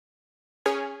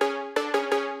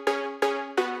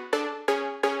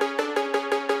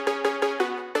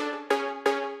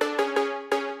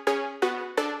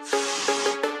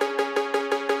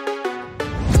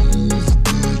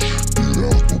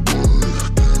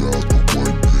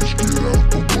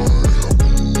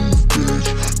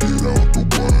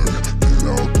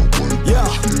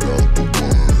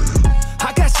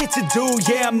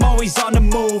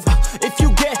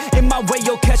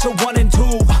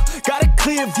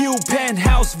view,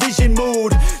 penthouse vision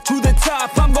mood. To the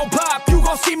top, I'm gon' pop, you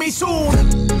gon' see me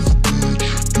soon.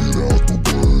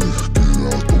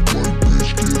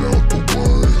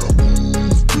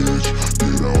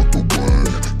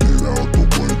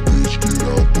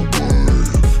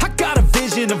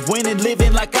 Of winning,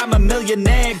 living like I'm a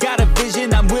millionaire. Got a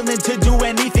vision, I'm willing to do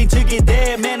anything to get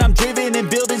there. Man, I'm driven and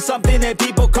building something that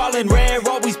people calling rare.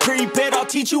 Always prepared, I'll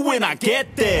teach you when I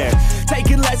get there.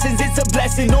 Taking lessons, it's a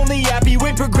blessing. Only happy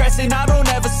when progressing. I don't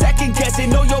ever second guessing.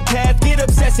 Know your path, get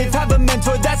obsessive. Have a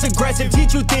mentor that's aggressive.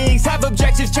 Teach you things, have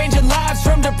objectives. Changing lives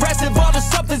from depressive all to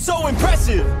something so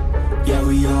impressive. Yeah,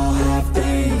 we all have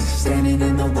things standing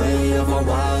in the way of our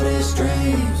wildest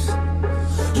dreams.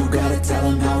 You gotta tell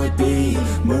them how it be.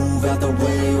 Move out the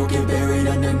way or get buried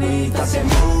underneath. I said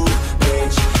move,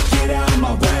 bitch, get out of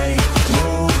my way.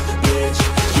 Move, bitch,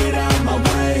 get out of my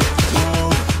way.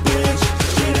 Move, bitch,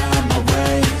 get out of my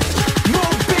way.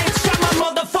 Move, bitch, out my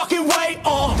motherfucking way.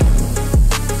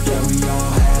 Yeah, we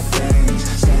all have things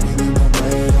standing in the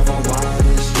way of our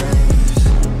wildest dreams.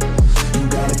 You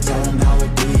gotta tell them how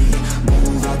it be.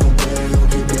 Move out the way or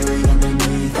get buried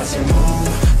underneath. I said move,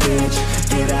 bitch,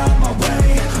 get out of my way.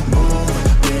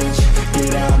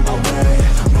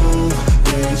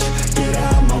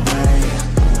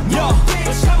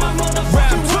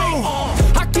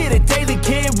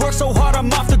 So hard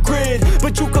I'm off the grid,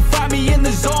 but you can find me in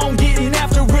the zone getting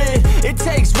after it. It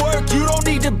takes work, you don't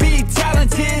need to be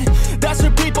talented. That's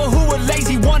for people who are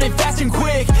lazy, want it fast and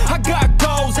quick. I got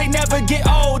goals, they never get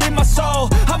old in my soul.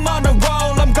 I'm on a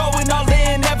roll, I'm going all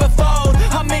in, never fold.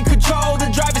 I'm in control, the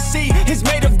driver's seat is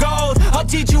made of gold. I'll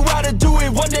teach you how to do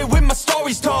it one day when my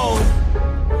story's told.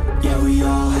 Yeah, we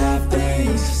all have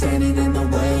things standing in the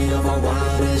way of our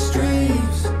wildest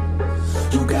dreams.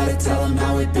 You gotta tell them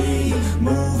how it be.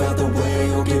 Move out the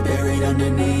way or get buried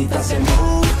underneath. I said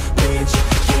move,